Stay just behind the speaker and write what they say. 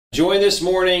Joined this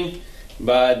morning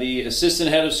by the Assistant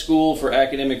Head of School for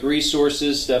Academic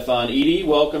Resources, Stefan Eady.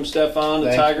 Welcome, Stefan,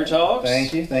 to Tiger Talks.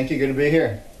 Thank you. Thank you. Good to be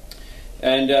here.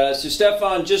 And so,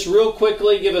 Stefan, just real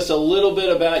quickly, give us a little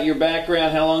bit about your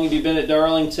background. How long have you been at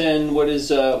Darlington? What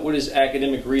does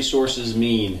Academic Resources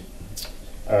mean?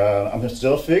 I'm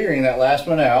still figuring that last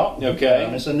one out.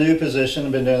 Okay. It's a new position.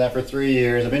 I've been doing that for 3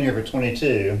 years. I've been here for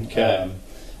 22. Okay.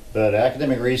 But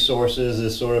Academic Resources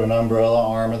is sort of an umbrella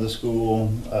arm of the school,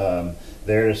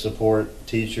 there to support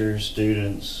teachers,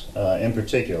 students in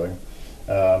particular.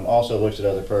 Also looks at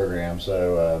other programs.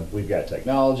 So we've got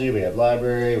technology, we have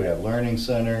library, we have learning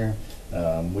center,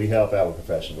 we help out with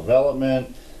professional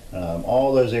development,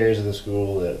 all those areas of the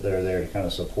school that are there to kind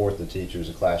of support the teachers,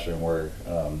 the classroom work.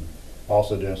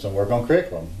 Also doing some work on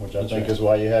curriculum, which I think is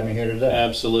why you have me here today.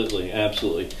 Absolutely,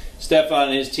 absolutely. Stefan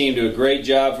and his team do a great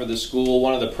job for the school.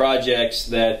 One of the projects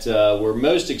that we're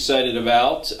most excited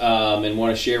about and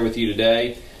want to share with you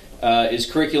today is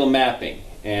curriculum mapping.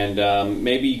 And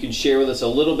maybe you can share with us a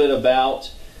little bit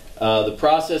about the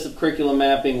process of curriculum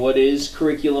mapping. What is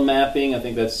curriculum mapping? I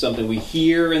think that's something we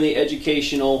hear in the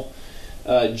educational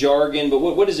jargon, but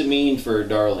what does it mean for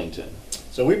Darlington?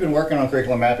 So we've been working on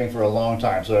curriculum mapping for a long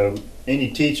time. So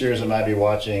any teachers that might be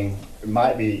watching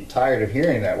might be tired of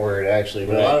hearing that word, actually,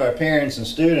 but a lot of our parents and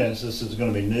students, this is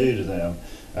going to be new to them.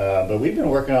 But we've been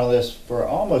working on this for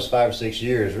almost 5 or 6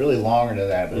 years, really longer than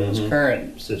that, but in its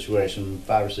current situation,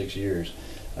 5 or 6 years.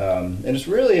 And it's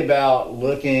really about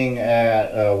looking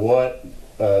at what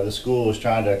the school is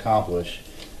trying to accomplish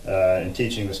in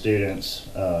teaching the students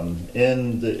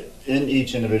in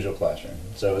each individual classroom.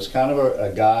 So it's kind of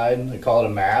a guide. They call it a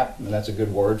map, and that's a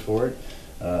good word for it.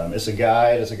 It's a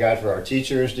guide. It's a guide for our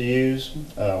teachers to use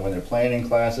when they're planning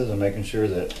classes and making sure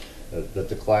that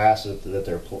the class that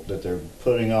they're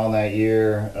putting on that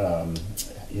year,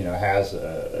 has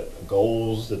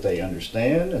goals that they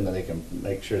understand and that they can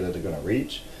make sure that they're going to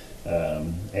reach.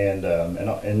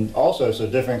 And also, so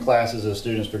different classes as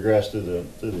students progress through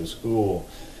the school,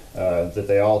 that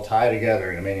they all tie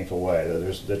together in a meaningful way.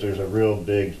 That there's a real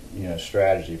big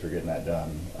strategy for getting that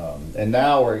done. And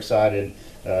now we're excited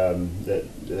that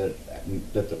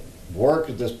the work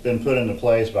that's been put into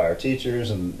place by our teachers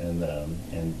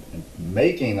and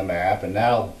making the map, and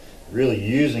now really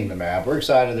using the map. We're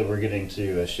excited that we're getting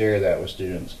to share that with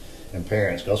students and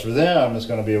parents, because for them it's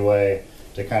going to be a way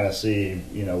to kind of see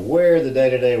where the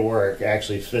day-to-day work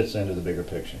actually fits into the bigger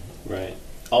picture. Right.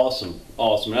 Awesome,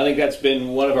 awesome. And I think that's been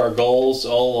one of our goals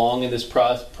all along in this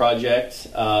project,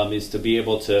 is to be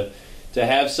able to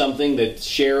have something that's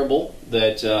shareable,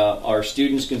 that our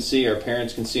students can see, our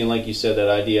parents can see, and like you said, that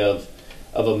idea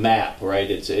of a map, right?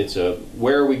 It's a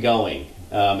where are we going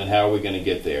and how are we going to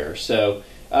get there. So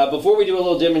before we do a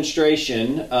little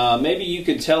demonstration, maybe you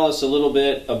could tell us a little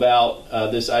bit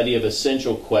about this idea of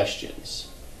essential questions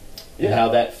and how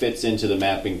that fits into the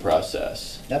mapping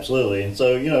process. Absolutely. And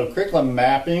so, curriculum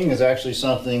mapping is actually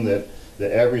something that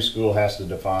every school has to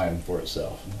define for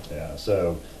itself. Yeah.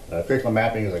 So curriculum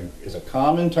mapping is a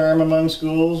common term among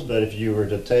schools, but if you were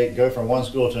to go from one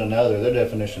school to another, their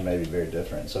definition may be very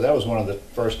different. So that was one of the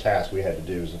first tasks we had to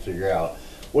do, was to figure out,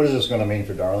 what is this going to mean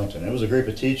for Darlington? It was a group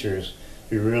of teachers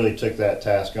who really took that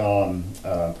task on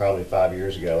probably 5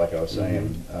 years ago, like I was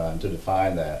saying, to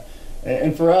define that.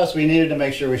 And for us, we needed to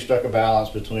make sure we struck a balance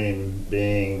between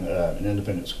being an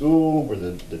independent school, where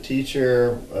the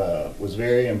teacher was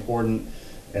very important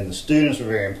and the students were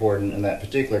very important, and that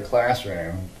particular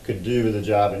classroom could do the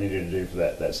job it needed to do for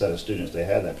that set of students they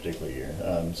had that particular year.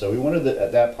 So we wanted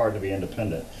that part to be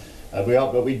independent.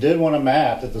 But we did want a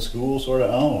map that the school sort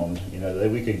of owned, that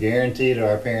we could guarantee to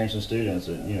our parents and students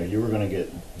that you were going to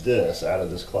get this out of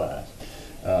this class.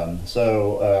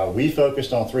 So we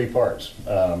focused on 3 parts,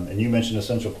 and you mentioned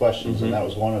essential questions, and that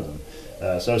was one of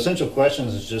them. So essential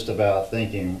questions is just about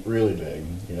thinking really big.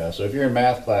 So if you're in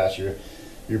math class, you're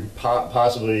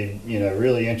possibly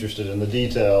really interested in the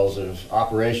details of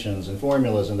operations and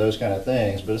formulas and those kind of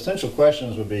things. But essential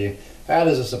questions would be, how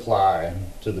does this apply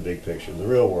to the big picture, the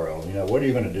real world? What are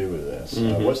you going to do with this?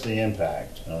 What's the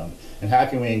impact? And how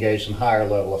can we engage some higher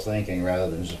level of thinking rather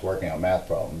than just working out math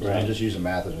problems? Right. I'm just using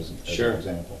math as an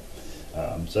example.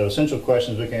 So essential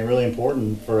questions became really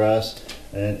important for us,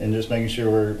 and just making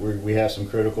sure we have some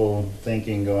critical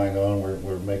thinking going on.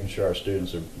 We're making sure our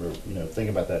students are thinking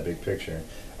about that big picture.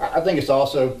 I think it's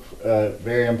also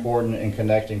very important in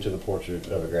connecting to the portrait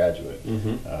of a graduate,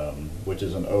 which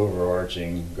is an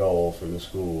overarching goal for the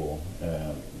school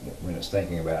when it's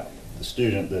thinking about the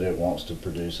student that it wants to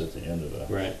produce at the end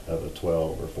of a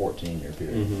 12 or 14 year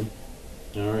period.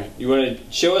 All right. You want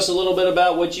to show us a little bit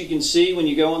about what you can see when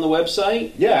you go on the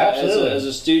website? Yeah, absolutely. As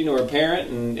a student or a parent,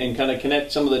 and kind of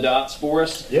connect some of the dots for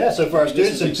us. Yeah, so for our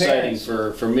students and exciting parents,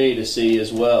 for me to see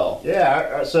as well.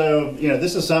 Yeah, so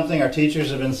this is something our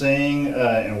teachers have been seeing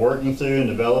and working through and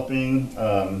developing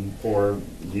for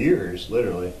years,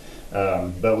 literally.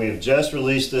 But we have just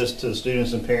released this to the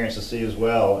students and parents to see as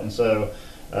well. And so,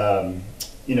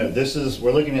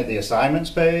 we're looking at the assignments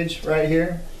page right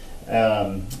here.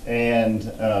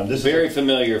 This is very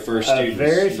familiar for students.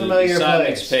 Very familiar the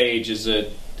assignments place. Page is a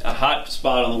hot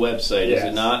spot on the website, Yes. is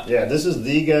it not? Yeah, this is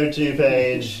the go-to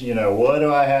page. What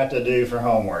do I have to do for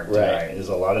homework tonight? Right. Is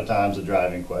a lot of times a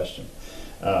driving question.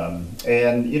 And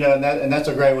that's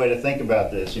a great way to think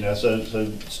about this.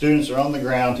 So students are on the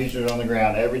ground, teachers are on the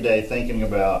ground every day thinking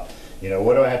about,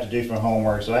 what do I have to do for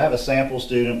homework? So I have a sample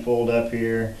student pulled up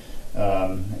here.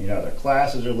 Their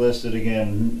classes are listed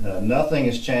again. Nothing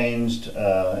has changed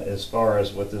as far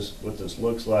as what this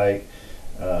looks like.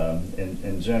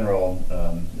 In general,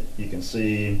 you can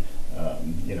see, I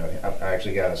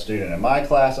actually got a student in my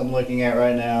class I'm looking at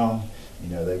right now.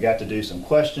 They've got to do some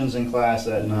questions in class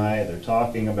that night. They're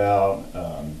talking about,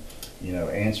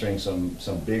 answering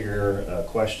some bigger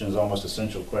questions, almost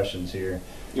essential questions here.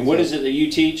 And what is it that you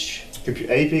teach?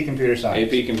 AP Computer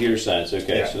Science. AP Computer Science,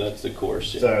 okay, Yeah. so that's the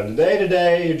course. Yeah. So the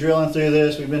day-to-day, you're drilling through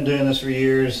this. We've been doing this for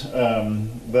years,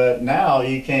 but now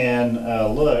you can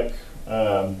look,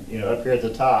 up here at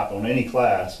the top on any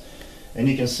class, and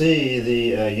you can see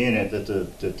the unit that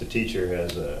the teacher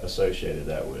has associated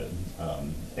that with,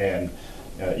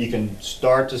 you can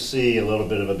start to see a little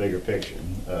bit of a bigger picture.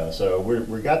 So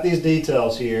we've got these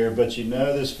details here, but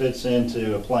this fits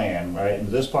into a plan, right? And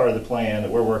this part of the plan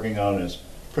that we're working on is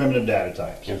primitive data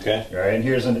types. Okay. Right, and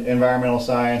here's an environmental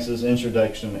sciences,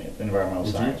 introduction to environmental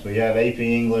science. We have AP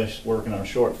English working on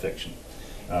short fiction.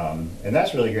 And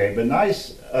that's really great, but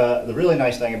the really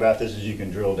nice thing about this is you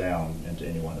can drill down into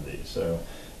any one of these. So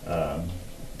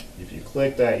if you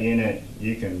click that unit,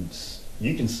 you can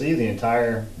see the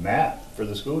entire map for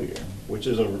the school year, which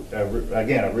is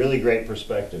again a really great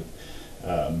perspective.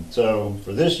 So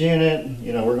for this unit,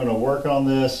 we're going to work on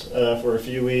this for a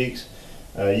few weeks.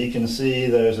 You can see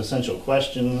those essential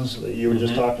questions that you were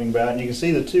just talking about, and you can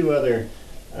see the two other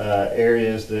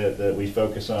areas that we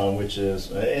focus on, which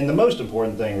is, and the most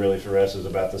important thing really for us is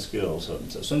about the skills. So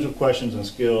it's essential questions and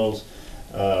skills.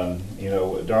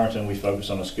 At Darlington, we focus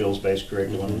on a skills-based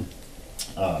curriculum.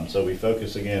 So we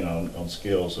focus again on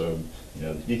skills. So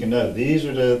you can know these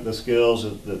are the skills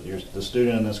that the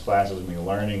student in this class is going to be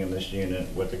learning in this unit,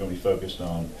 what they're going to be focused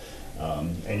on.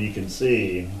 And you can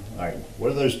see, like,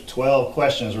 what are those 12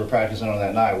 questions we're practicing on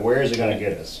that night? Where is it going to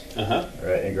get us?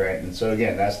 Right, and great. And so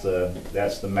again, that's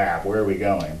the map. Where are we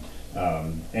going?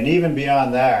 And even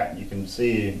beyond that, you can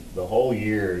see the whole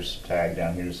year's tag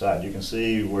down here to the side. You can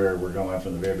see where we're going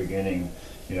from the very beginning,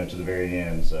 to the very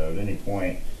end. So at any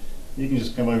point, you can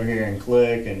just come over here and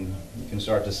click, and you can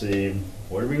start to see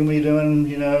what are we going to be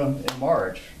doing, in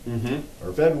March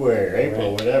or February or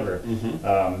April, whatever.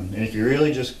 And if you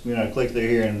really just, click through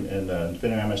here and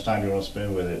depending on how much time you want to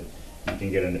spend with it, you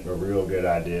can get a real good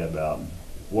idea about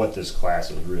what this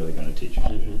class is really going to teach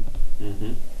you.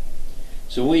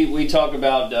 So we talk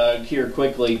about here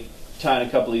quickly, tying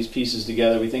a couple of these pieces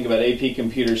together. We think about AP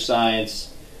Computer Science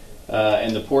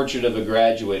and the portrait of a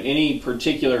graduate. Any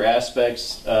particular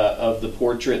aspects of the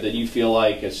portrait that you feel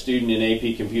like a student in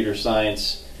AP Computer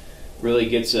Science really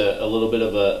gets a little bit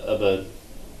of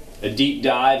a deep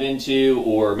dive into,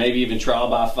 or maybe even trial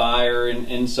by fire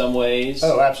in some ways?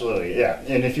 Oh, absolutely, yeah.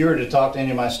 And if you were to talk to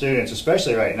any of my students,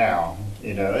 especially right now,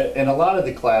 and a lot of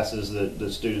the classes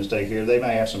that students take here, they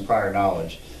may have some prior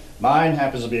knowledge. Mine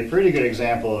happens to be a pretty good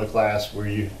example of a class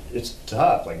where it's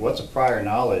tough. Like, what's a prior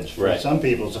knowledge? For some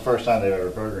people, it's the first time they've ever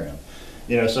programmed.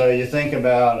 So you think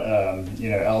about,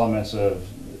 elements of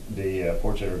the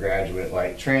portrait of a graduate,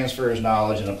 like transfers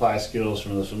knowledge and applies skills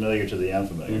from the familiar to the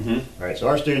unfamiliar. Right. So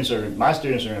my students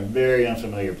are in very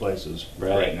unfamiliar places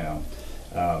right now.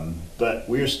 But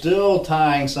we're still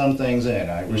tying some things in.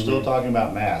 Right? We're still talking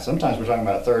about math. Sometimes we're talking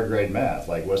about third grade math,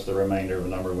 like what's the remainder of a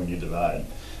number when you divide.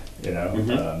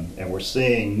 And we're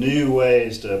seeing new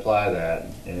ways to apply that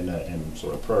in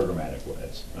sort of programmatic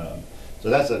ways. So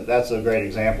that's a great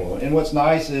example. And what's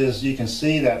nice is you can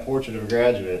see that portrait of a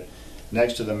graduate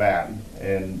next to the map,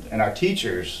 and our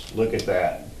teachers look at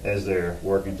that as they're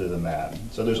working through the map.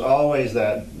 So there's always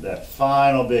that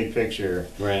final big picture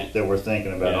that we're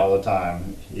thinking about all the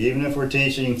time. Even if we're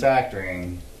teaching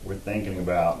factoring, we're thinking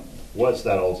about what's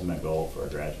that ultimate goal for a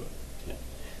graduate.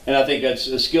 And I think that's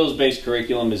a skills-based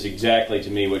curriculum is exactly,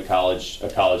 to me, what a college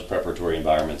preparatory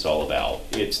environment's all about.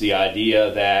 It's the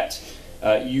idea that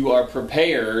you are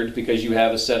prepared because you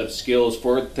have a set of skills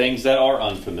for things that are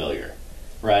unfamiliar,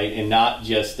 right? And not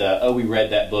just, oh, we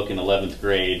read that book in 11th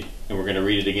grade and we're going to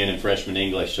read it again in freshman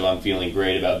English, so I'm feeling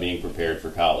great about being prepared for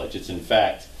college. It's in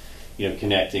fact,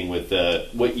 connecting with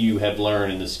what you have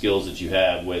learned and the skills that you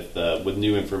have with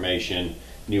new information,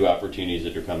 new opportunities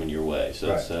that are coming your way. So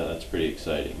that's pretty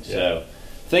exciting. Yeah. So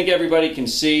I think everybody can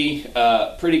see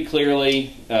pretty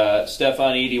clearly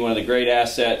Stefan Eady, one of the great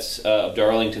assets of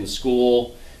Darlington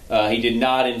School. He did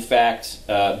not, in fact,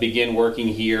 begin working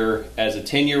here as a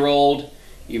 10-year-old.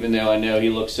 Even though I know he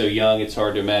looks so young, it's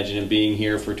hard to imagine him being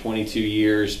here for 22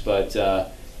 years. But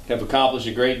have accomplished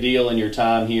a great deal in your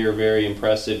time here. Very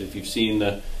impressive. If you've seen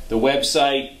the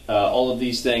website, all of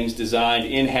these things designed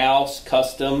in-house,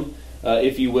 custom,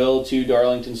 if you will, to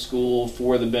Darlington School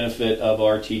for the benefit of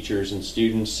our teachers and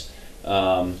students.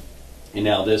 And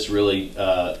now this really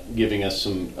giving us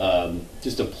some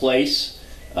just a place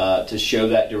to show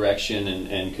that direction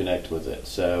and connect with it.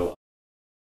 So.